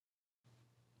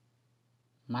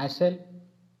Myself,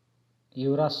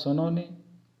 Yuvraj Sonone,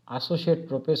 Associate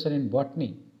Professor in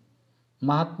Botany,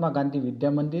 Mahatma Gandhi Vidya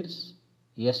Mandirs,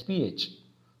 SPH,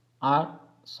 Art,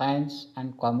 Science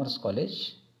and Commerce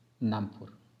College, Nampur.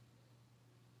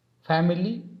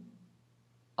 Family,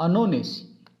 Annonaceae.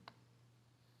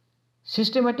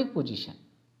 Systematic position,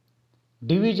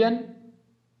 division,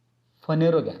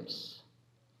 phanerogams.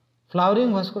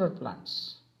 Flowering vascular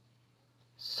plants.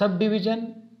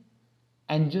 Subdivision,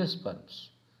 angiosperms.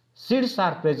 Seeds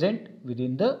are present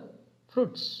within the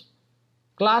fruits.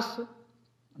 Class,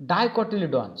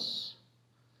 dicotyledons.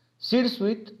 Seeds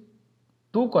with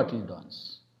two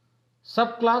cotyledons.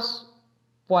 Subclass,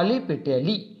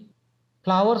 polypetalae.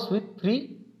 Flowers with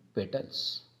three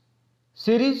petals.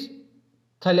 Series,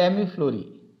 thalamiflorae.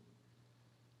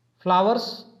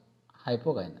 Flowers,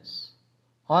 hypogynous.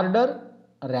 Order,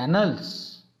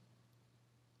 Ranels.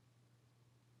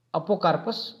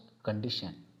 Apocarpus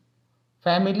condition.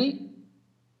 Family,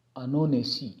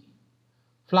 Annonaceae.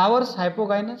 Flowers,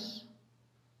 hypogynous,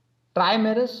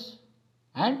 trimerous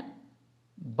and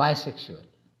bisexual.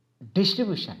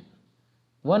 Distribution,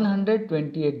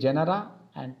 128 genera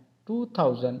and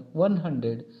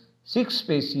 2106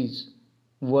 species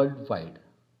worldwide.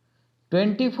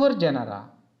 24 genera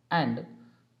and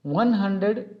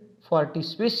 140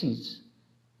 species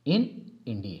in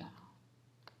India.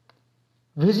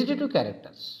 Vegetative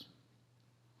characters.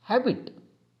 Habit,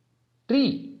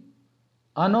 tree,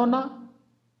 Annona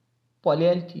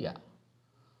polyalthia,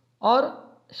 or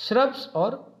shrubs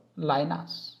or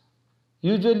lianas,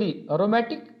 usually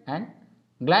aromatic and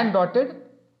gland-dotted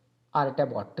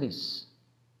artabotries.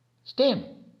 Stem,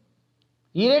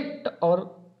 erect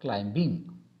or climbing,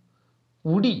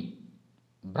 woody,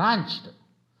 branched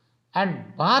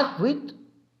and bark with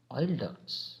oil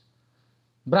ducts.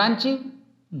 Branching,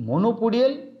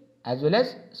 monopodial as well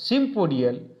as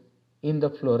sympodial in the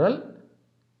floral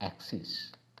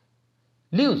axis.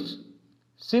 Leaves,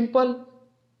 simple,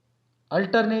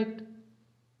 alternate,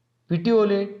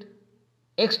 petiolate,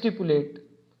 exstipulate,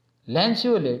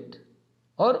 lanceolate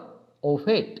or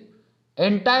ovate,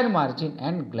 entire margin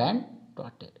and gland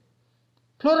dotted.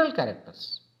 Floral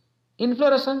characters.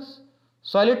 Inflorescence,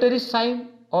 solitary cyme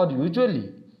or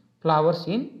usually flowers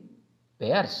in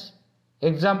pairs.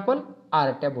 Example,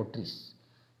 artabotries.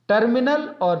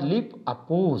 Terminal or lip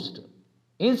opposed.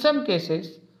 In some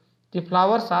cases, the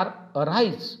flowers are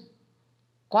arise.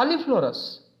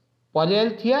 Cauliflorous,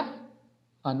 Polyalthia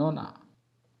annona.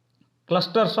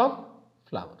 Clusters of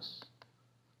flowers.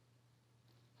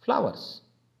 Flowers.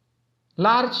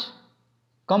 Large,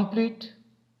 complete,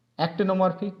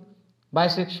 actinomorphic,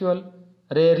 bisexual,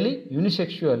 rarely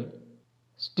unisexual,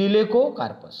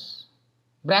 Stylococarpus.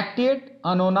 Bracteate,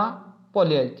 Annona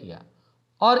polyalthia,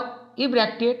 or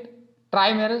ebracteate,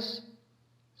 trimerous,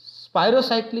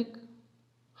 spirocyclic,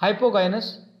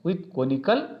 hypogynous with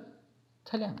conical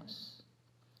thalamus.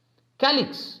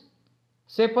 Calyx,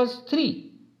 sepals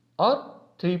 3 or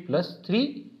 3 plus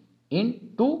 3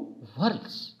 in 2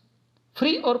 whorls,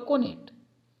 free or connate,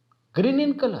 green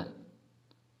in color,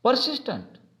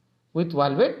 persistent with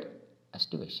valvate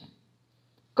aestivation.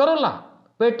 Corolla,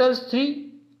 petals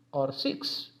 3 or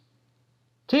 6,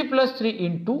 3 plus 3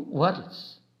 in 2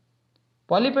 whorls.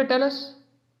 Polypetalous,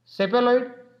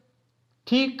 cephaloid,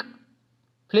 thick,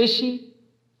 fleshy,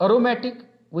 aromatic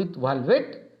with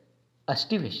valvate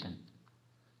aestivation.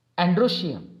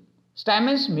 Androecium,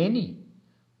 stamens many,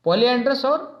 polyandrous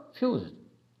or fused,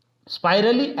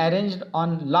 spirally arranged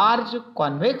on large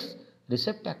convex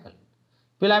receptacle.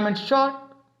 Filament short,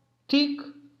 thick,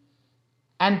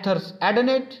 anthers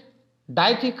adonate,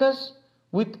 dithecous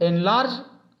with enlarged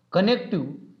connective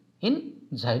in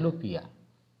xylopia.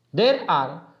 There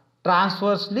are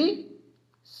transversely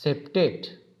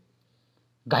septate.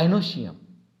 Gynoecium,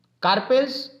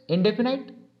 carpels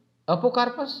indefinite,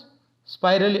 apocarpus,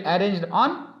 spirally arranged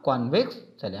on convex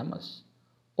thalamus.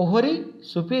 Ovary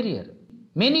superior,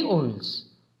 many ovules,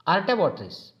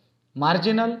 artabotries,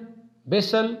 marginal,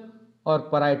 basal or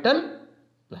parietal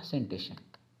placentation.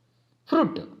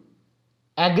 Fruit,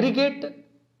 aggregate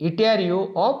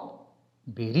etario of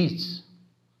berries.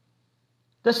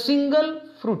 The single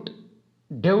fruit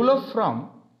develops from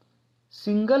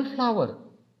single flower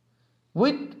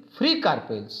with free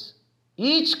carpels.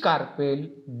 Each carpel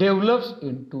develops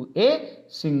into a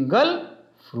single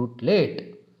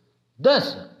fruitlet.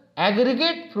 Thus,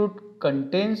 aggregate fruit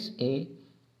contains a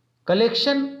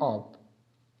collection of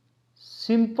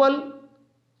simple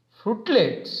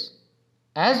fruitlets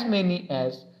as many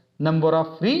as number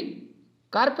of free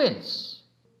carpels.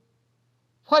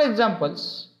 For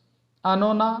examples,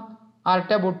 Annona,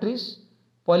 artabotries,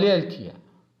 polyalthia.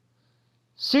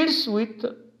 Seeds with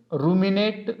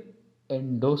ruminate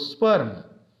endosperm.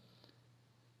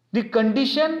 The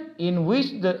condition in which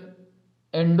the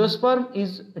endosperm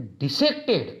is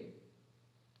dissected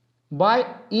by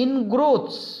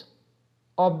ingrowths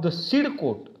of the seed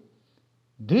coat.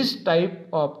 This type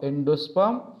of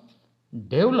endosperm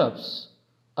develops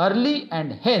early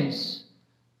and hence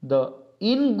the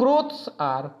ingrowths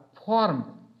are formed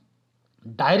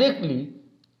directly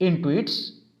into its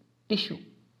tissue.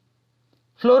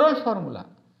 Floral formula: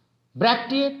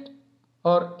 bracteate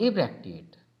or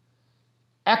abracteate,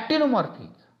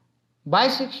 actinomorphic,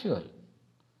 bisexual,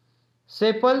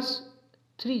 sepals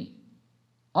 3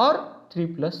 or 3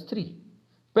 plus 3,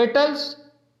 petals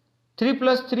 3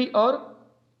 plus 3 or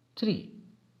 3,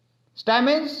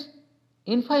 stamens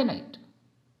infinite,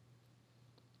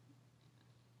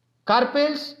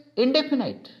 carpels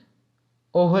indefinite,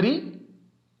 ovary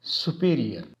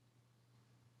superior.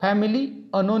 Family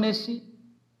Annonaceae,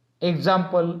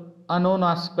 example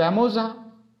Annonaceae,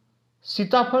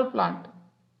 sitafal plant,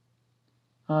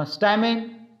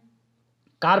 stamen,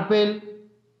 carpel.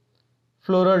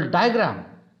 Floral diagram,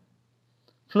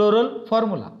 floral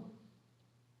formula: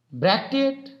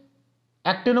 bracteate,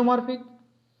 actinomorphic,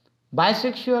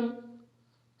 bisexual,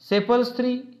 sepals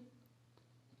 3,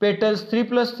 petals 3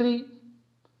 plus 3,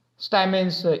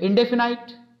 stamens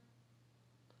indefinite,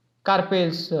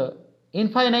 carpels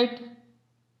infinite,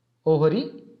 ovary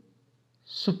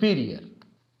superior.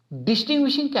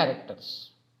 Distinguishing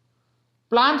characters: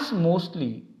 plants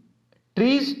mostly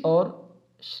trees or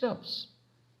shrubs,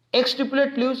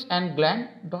 exstipulate leaves and gland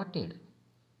dotted,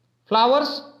 flowers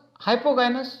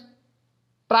hypogynous,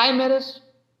 trimerous,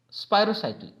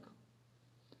 spirocyclic,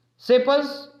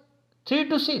 sepals 3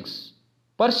 to 6,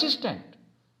 persistent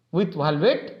with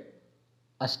valvate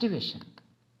aestivation,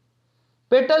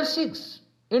 petal 6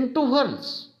 in 2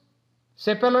 whorls,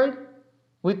 cephaloid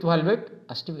with valvate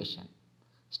aestivation,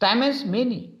 stamens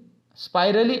many,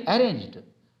 spirally arranged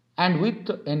and with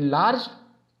enlarged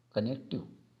connective,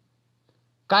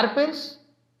 carpels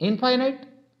infinite,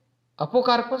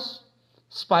 apocarpus,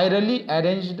 spirally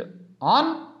arranged on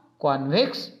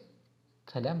convex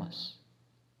thalamus.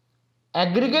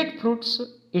 Aggregate fruits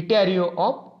etario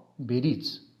of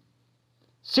berries.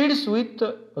 Seeds with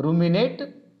ruminate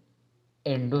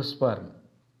endosperm.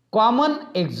 Common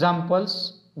examples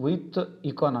with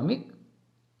economic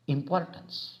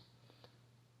importance.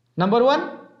 Number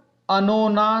 1,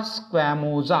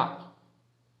 Annonaceae,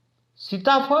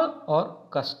 sitafal or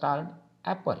custard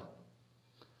apple.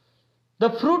 The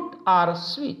fruit are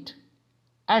sweet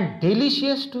and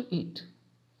delicious to eat.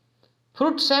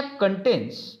 Fruit sap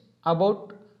contains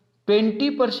about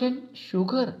 20%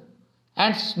 sugar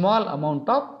and small amount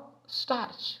of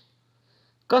starch.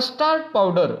 Custard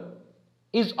powder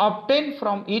is obtained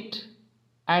from it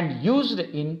and used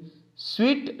in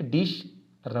sweet dish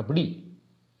rabdi.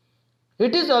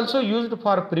 It is also used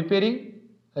for preparing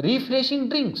refreshing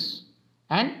drinks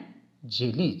and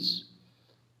jellies.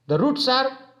 The roots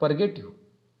are purgative.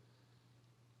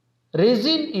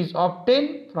 Resin is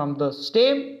obtained from the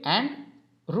stem and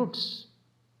roots.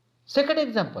 Second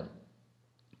example,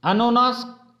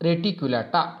 Annonaceae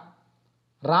reticulata,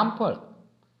 ramphal.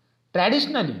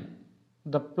 Traditionally,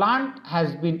 the plant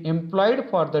has been employed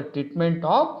for the treatment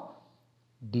of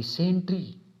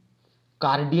dysentery,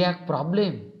 cardiac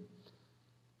problem,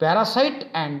 parasite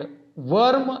and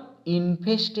worm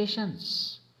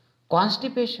infestations,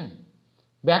 constipation,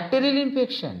 bacterial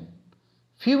infection,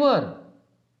 fever,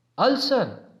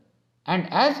 ulcer, and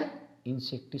as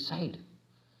insecticide.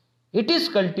 It is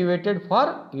cultivated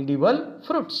for edible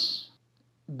fruits.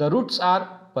 The roots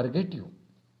are purgative.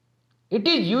 It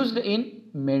is used in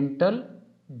mental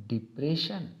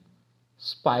depression,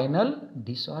 spinal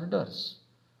disorders.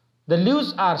 The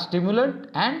leaves are stimulant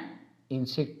and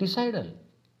insecticidal.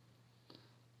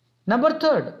 Number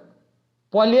 3,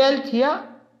 Polyalthia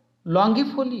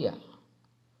longifolia,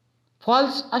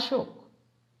 false ashok.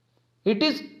 It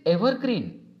is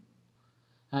evergreen,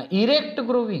 erect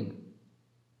growing,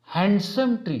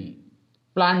 handsome tree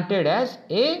planted as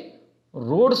a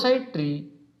roadside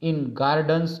tree in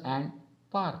gardens and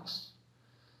parks.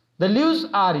 The leaves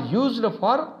are used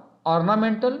for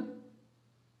ornamental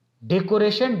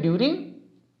decoration during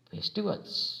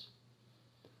festivals.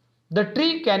 The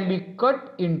tree can be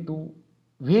cut into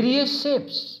various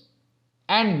shapes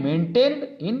and maintained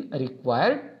in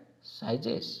required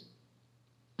sizes.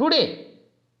 Today,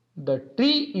 the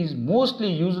tree is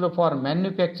mostly used for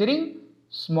manufacturing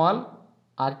small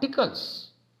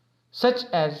articles such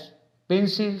as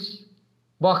pencils,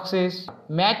 boxes,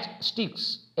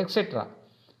 matchsticks, etc.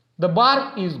 The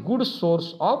bark is good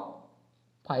source of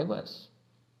fibers.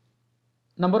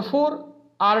 Number 4,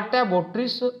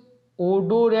 Artabotris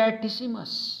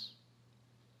odoratissimus,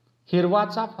 हिरवा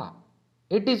चाफा.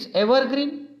 It is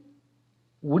evergreen,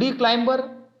 woody climber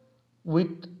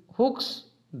with hooks,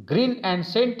 green and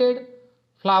scented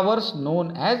flowers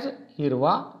known as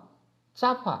hirva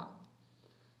chafa.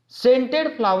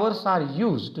 Scented flowers are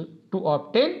used to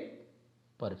obtain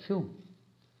perfume.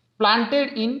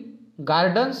 Planted in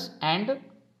gardens and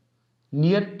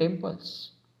near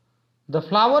temples. The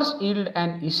flowers yield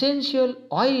an essential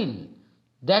oil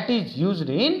that is used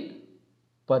in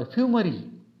perfumery.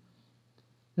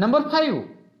 Number 5,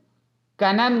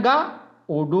 Cananga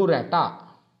odorata,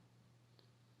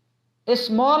 a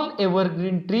small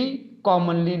evergreen tree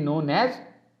commonly known as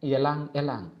ylang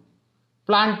ylang,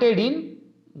 planted in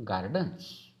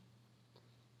gardens.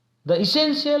 The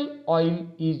essential oil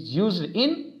is used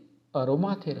in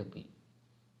aromatherapy.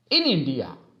 In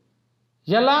India,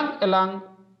 ylang ylang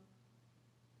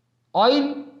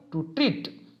oil to treat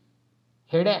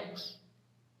headaches,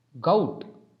 gout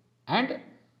and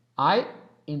eye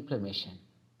inflammation.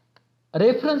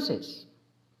 References.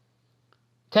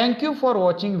 Thank you for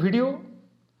watching video.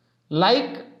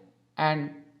 Like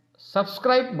and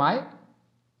subscribe my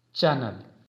channel.